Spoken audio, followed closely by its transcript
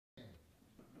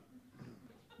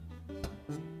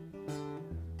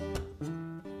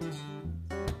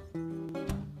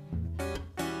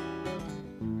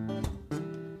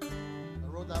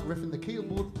start riffing the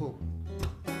keyboard pull.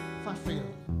 Fat finger.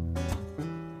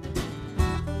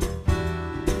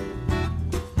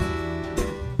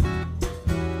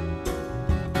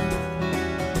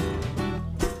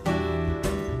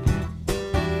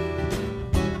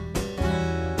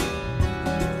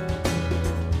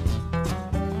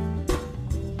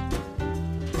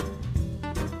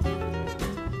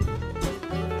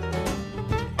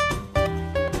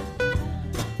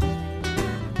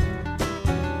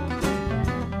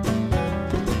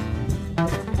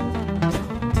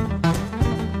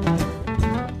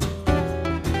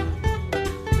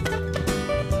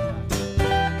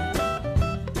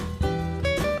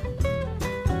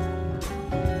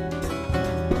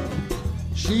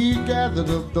 She gathered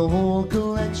up the whole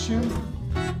collection,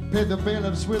 paid the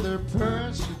bailiffs with her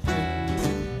purse. She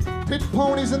did. Pit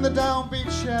ponies in the downbeat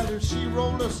shelter. She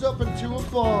rolled us up into a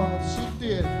ball. She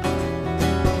did.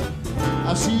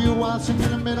 I see you waltzing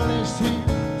in the middle-aged heat.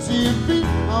 See your feet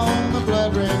on the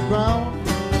blood-red ground.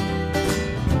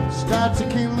 Start to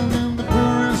killing in the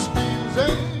purest fields.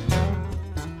 Hey,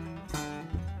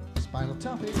 Spinal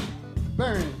Topic,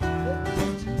 burn.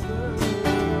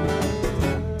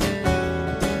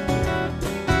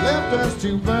 Left us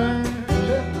to burn,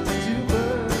 left us to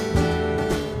burn.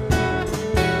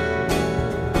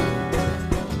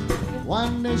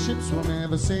 One day ships will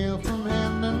never sail from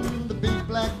Hendon. The big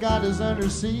black god is under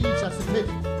siege. That's a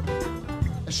pity.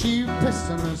 She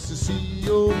pissed on us to see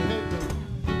old Pedro.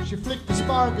 She flicked the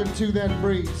spark into that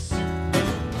breeze.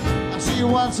 I see her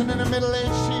waltzing in the middle-aged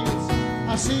sheets.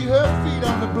 I see her feet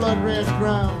on the blood-red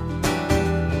ground.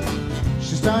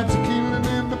 She starts killing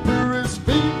in the purest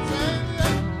fields.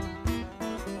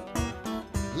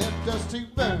 Left us to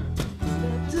burn,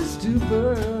 left us to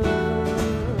burn.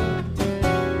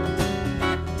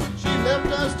 She left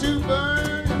us to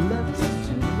burn, left us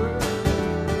to burn.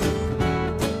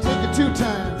 Take it 2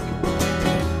 times.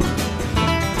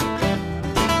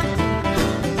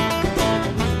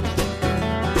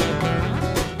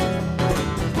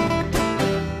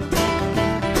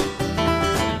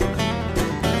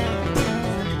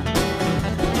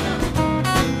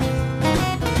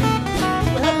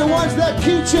 We had to watch that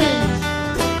key change.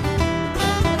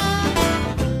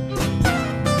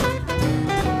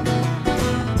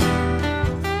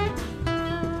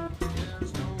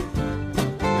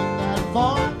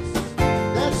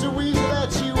 That's the weasel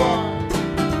that you are.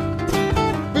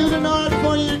 Building art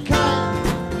for your kind,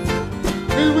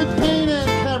 filled with pain and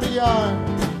caviar.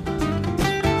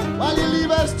 While you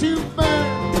leave us to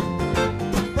burn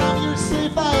from your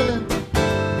safe island,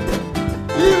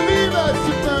 you leave us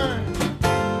to burn.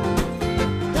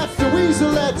 That's the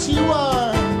weasel that you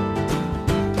are.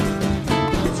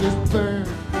 Let's just burn.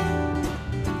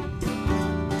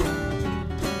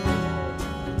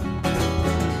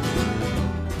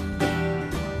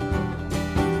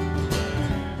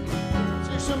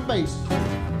 Some bass.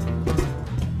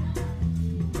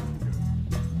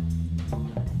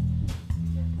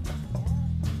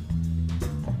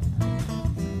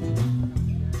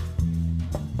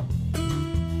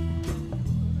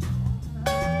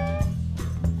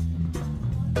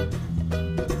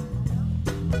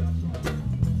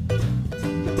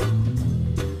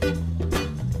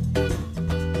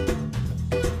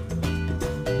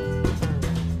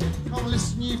 Come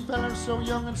listen, ye fellas, so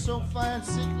young and so fine,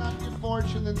 seek not your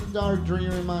fortune in the dark,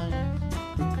 dreary mind.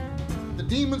 The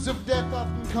demons of death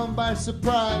often come by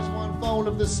surprise. One fold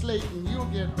of the slate and you'll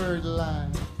get buried alive.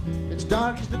 It's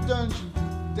dark as the dungeon,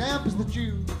 damp as the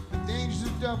dew. The dangers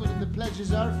are doubled and the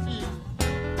pledges are few.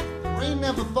 The rain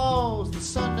never falls, the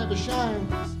sun never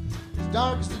shines. It's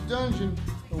dark as the dungeon,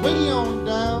 way on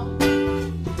down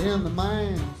in the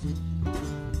mines.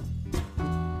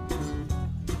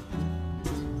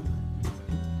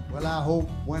 Well, I hope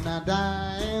when I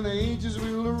die and the ages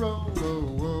will roll,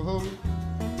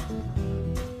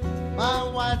 my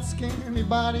white skinny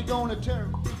body gonna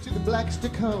turn to the black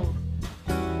stick hole.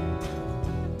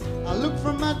 I look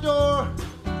from my door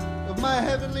of my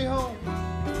heavenly home.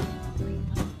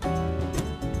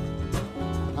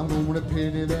 I'm gonna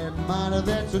pity that miner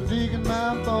that's a digging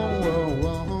my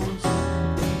bones.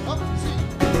 Up, see.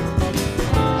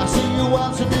 I see you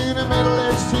waltzing in the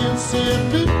middle-aged hill, seeing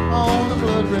feet on the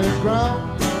blood-red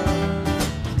ground.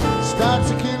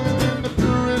 Starts a killing in the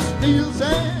purest fields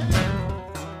and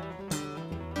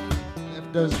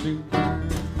left us to burn,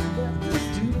 left us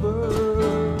to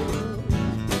burn,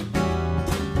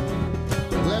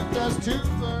 left us to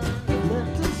burn,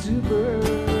 left us to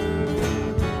burn.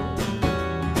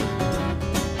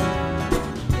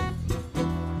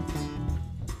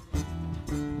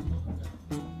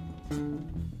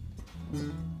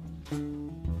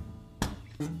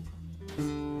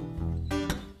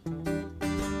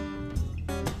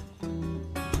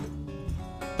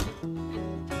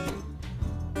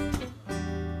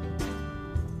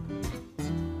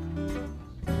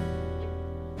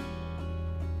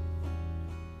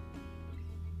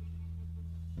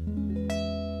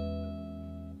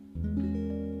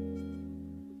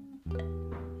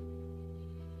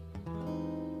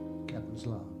 seconds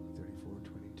long. 34,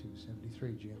 22,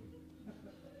 73, Jim.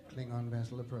 Klingon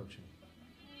vessel approaching.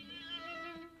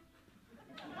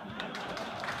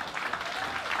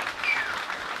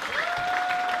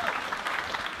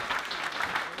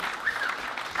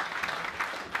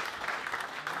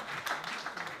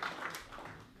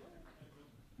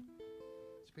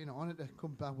 It's been on it to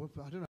come back. I don't know.